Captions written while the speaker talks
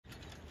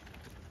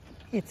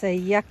It's a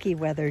yucky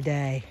weather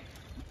day.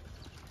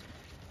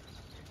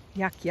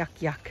 Yuck, yuck,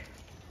 yuck.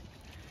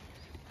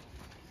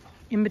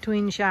 In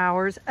between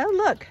showers. Oh,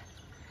 look.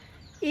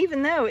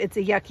 Even though it's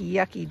a yucky,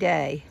 yucky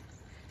day,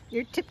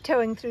 you're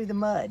tiptoeing through the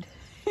mud.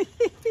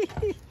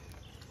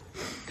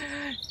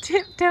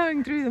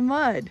 Tiptoeing through the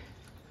mud.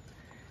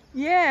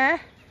 Yeah.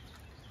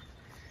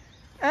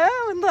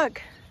 Oh, and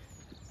look.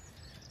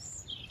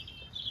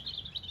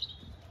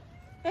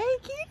 Hey,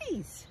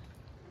 kitties.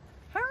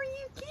 How are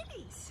you,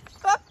 kitties?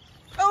 Oh,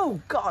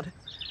 oh God.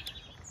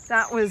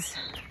 That was...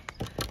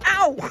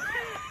 Ow!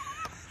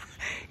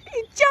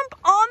 You jump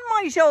on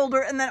my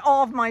shoulder and then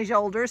off my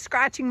shoulder,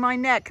 scratching my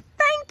neck.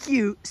 Thank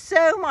you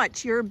so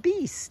much. You're a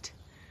beast.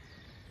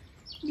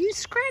 You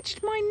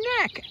scratched my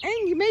neck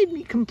and you made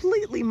me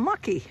completely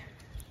mucky.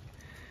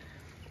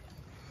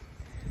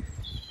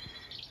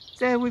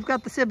 So we've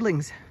got the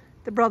siblings,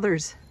 the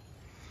brothers,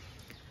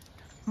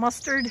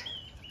 Mustard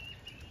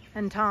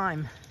and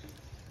Thyme,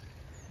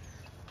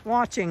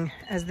 watching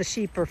as the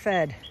sheep are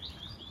fed.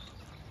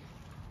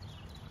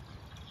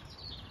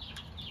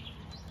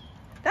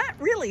 That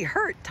really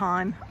hurt,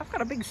 Thyme. I've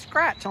got a big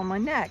scratch on my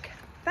neck.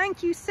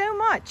 Thank you so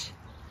much.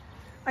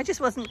 I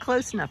just wasn't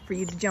close enough for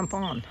you to jump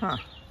on, huh?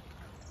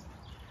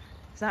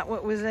 Is that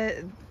what was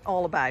it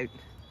all about?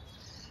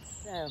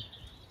 So,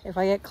 if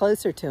I get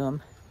closer to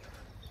him,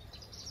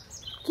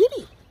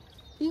 Kitty,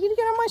 are you gonna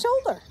get on my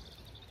shoulder?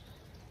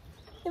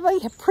 If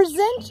I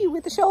present you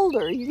with the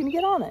shoulder, are you gonna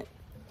get on it?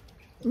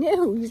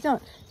 No, he's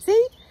not.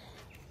 See,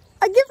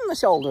 I give him the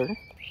shoulder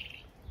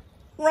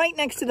right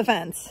next to the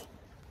fence.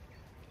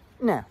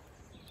 No,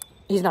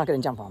 he's not gonna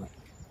jump on it.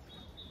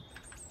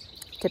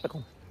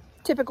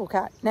 Typical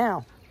cat.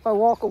 Now, if I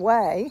walk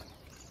away,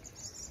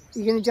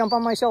 you gonna jump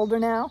on my shoulder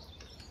now?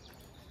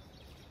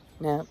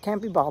 No,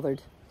 can't be bothered.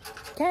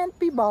 Can't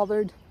be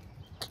bothered.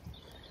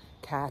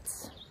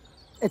 Cats.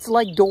 It's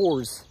like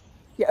doors.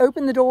 You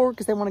open the door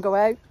because they want to go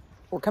out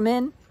or come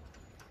in.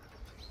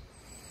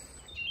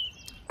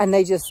 And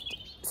they just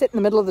sit in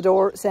the middle of the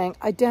door saying,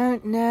 I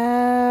don't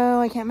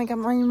know. I can't make up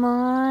my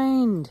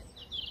mind.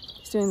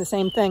 He's doing the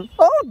same thing.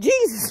 Oh,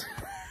 Jesus.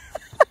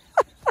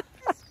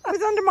 It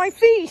was under my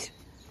feet.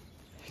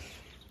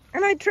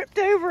 And I tripped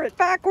over it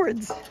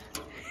backwards.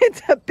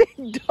 It's a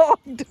big dog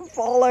to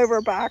fall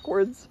over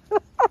backwards.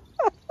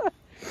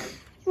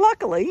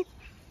 Luckily,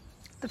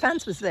 the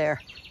fence was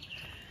there.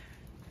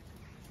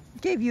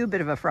 Gave you a bit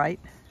of a fright,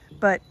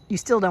 but you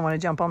still don't want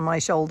to jump on my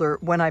shoulder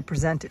when I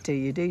present it to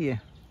you, do you?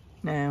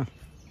 No.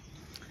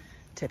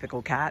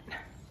 Typical cat.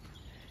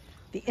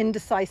 The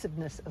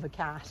indecisiveness of a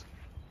cat.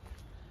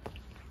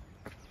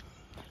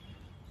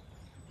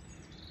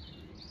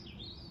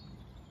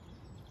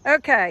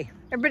 Okay,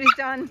 everybody's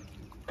done.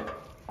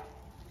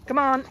 Come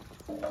on.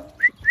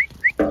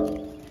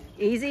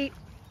 Easy.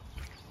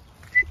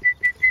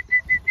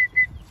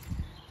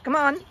 Come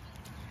on.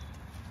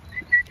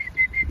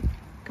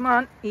 Come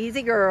on,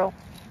 easy girl.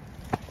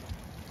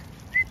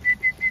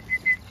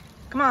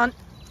 Come on.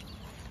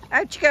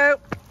 Out you go.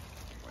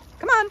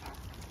 Come on.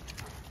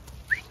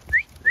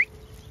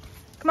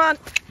 Come on.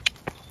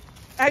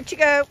 Out you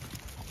go.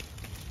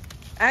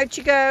 Out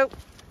you go.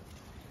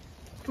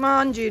 Come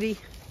on, Judy.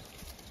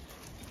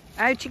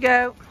 Out you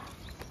go.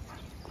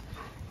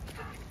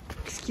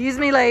 Excuse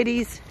me,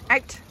 ladies.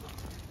 Out.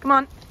 Come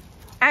on.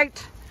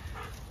 Out.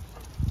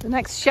 The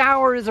next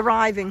shower is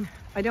arriving.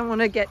 I don't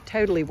want to get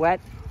totally wet.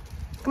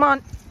 Come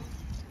on.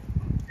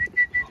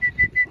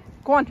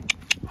 Go on.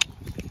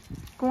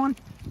 Go on.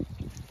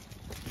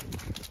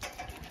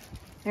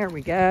 There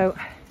we go.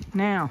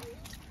 Now,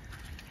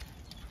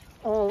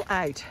 all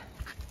out.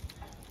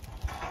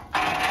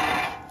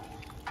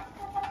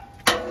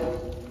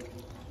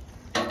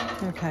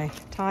 Okay,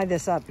 tie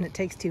this up and it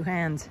takes 2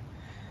 hands.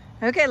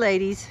 Okay,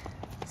 ladies.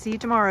 See you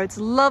tomorrow. It's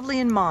lovely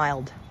and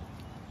mild.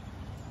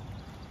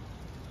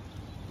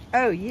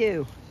 Oh,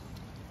 you.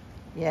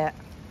 Yeah.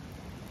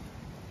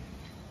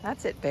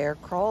 That's it, Bear.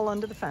 Crawl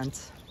under the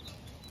fence.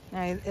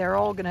 Now, they're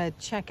all going to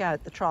check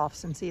out the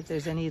troughs and see if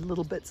there's any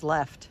little bits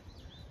left.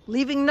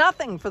 Leaving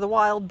nothing for the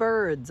wild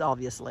birds,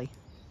 obviously.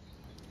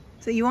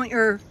 So you want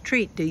your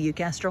treat, do you,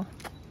 Kestrel?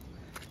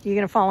 You're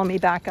going to follow me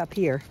back up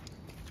here.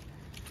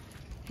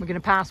 We're going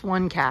to pass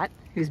one cat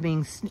who's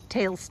being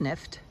tail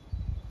sniffed.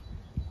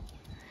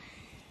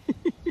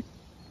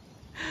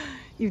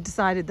 You've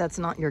decided that's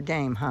not your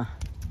game, huh?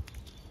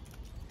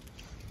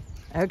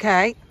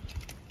 Okay.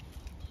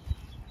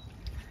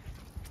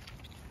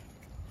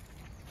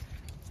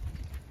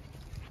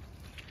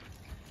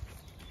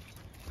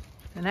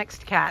 The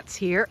next cat's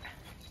here.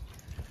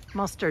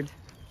 Mustard.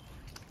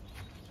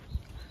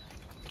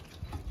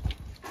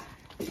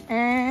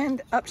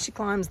 And up she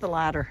climbs the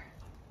ladder.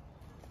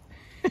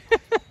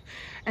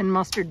 And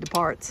Mustard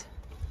departs.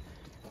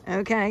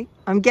 Okay,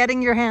 I'm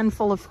getting your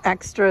handful of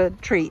extra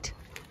treat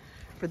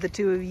for the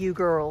 2 of you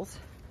girls.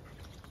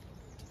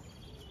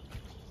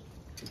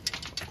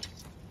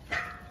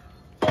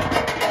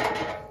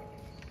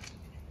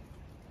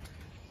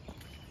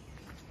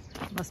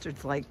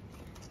 Mustard's like,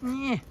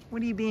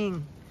 what are you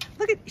being?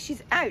 Look at,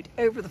 she's out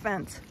over the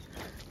fence.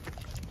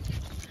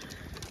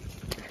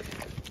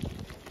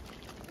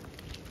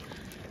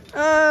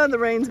 The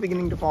rain's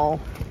beginning to fall.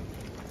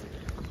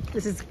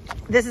 This is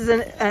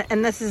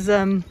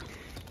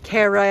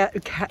Kerria.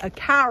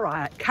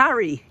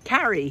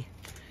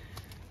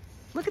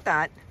 Look at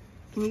that.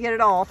 Can you get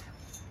it off?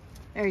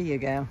 There you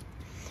go.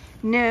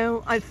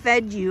 No, I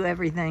fed you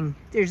everything.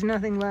 There's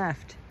nothing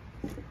left.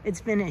 It's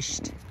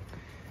finished.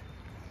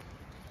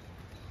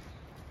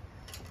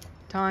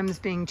 Thyme's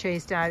being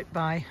chased out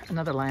by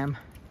another lamb.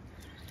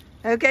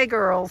 Okay,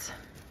 girls.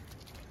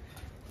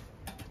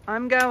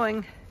 I'm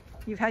going.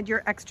 You've had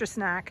your extra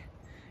snack.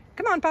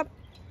 Come on, pup.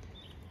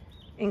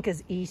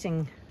 Inca's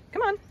eating.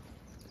 Come on.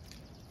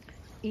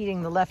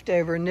 Eating the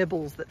leftover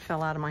nibbles that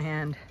fell out of my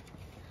hand.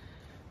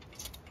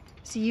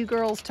 See you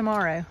girls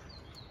tomorrow.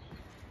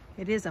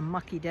 It is a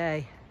mucky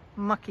day.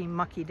 Mucky,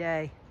 mucky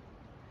day.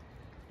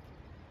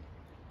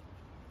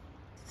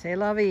 Say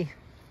lovey.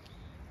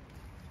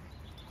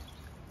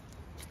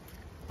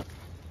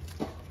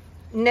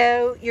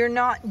 No, you're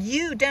not.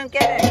 You don't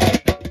get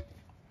it.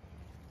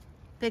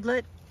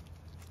 Piglet.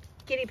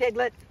 Kitty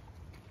piglet.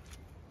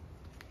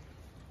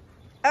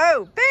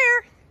 Oh,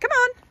 bear. Come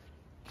on.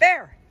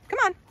 Bear. Come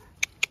on.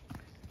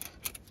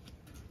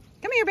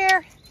 Come here,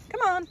 bear.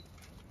 Come on.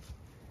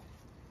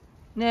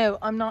 No,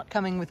 I'm not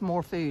coming with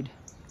more food.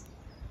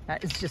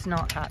 That is just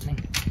not happening.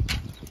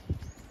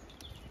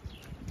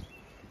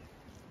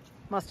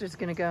 Mustard's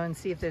gonna go and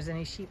see if there's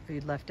any sheep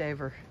food left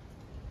over.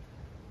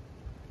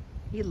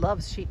 He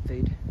loves sheep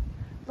food.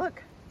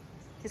 Look,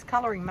 his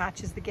coloring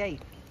matches the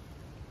gate.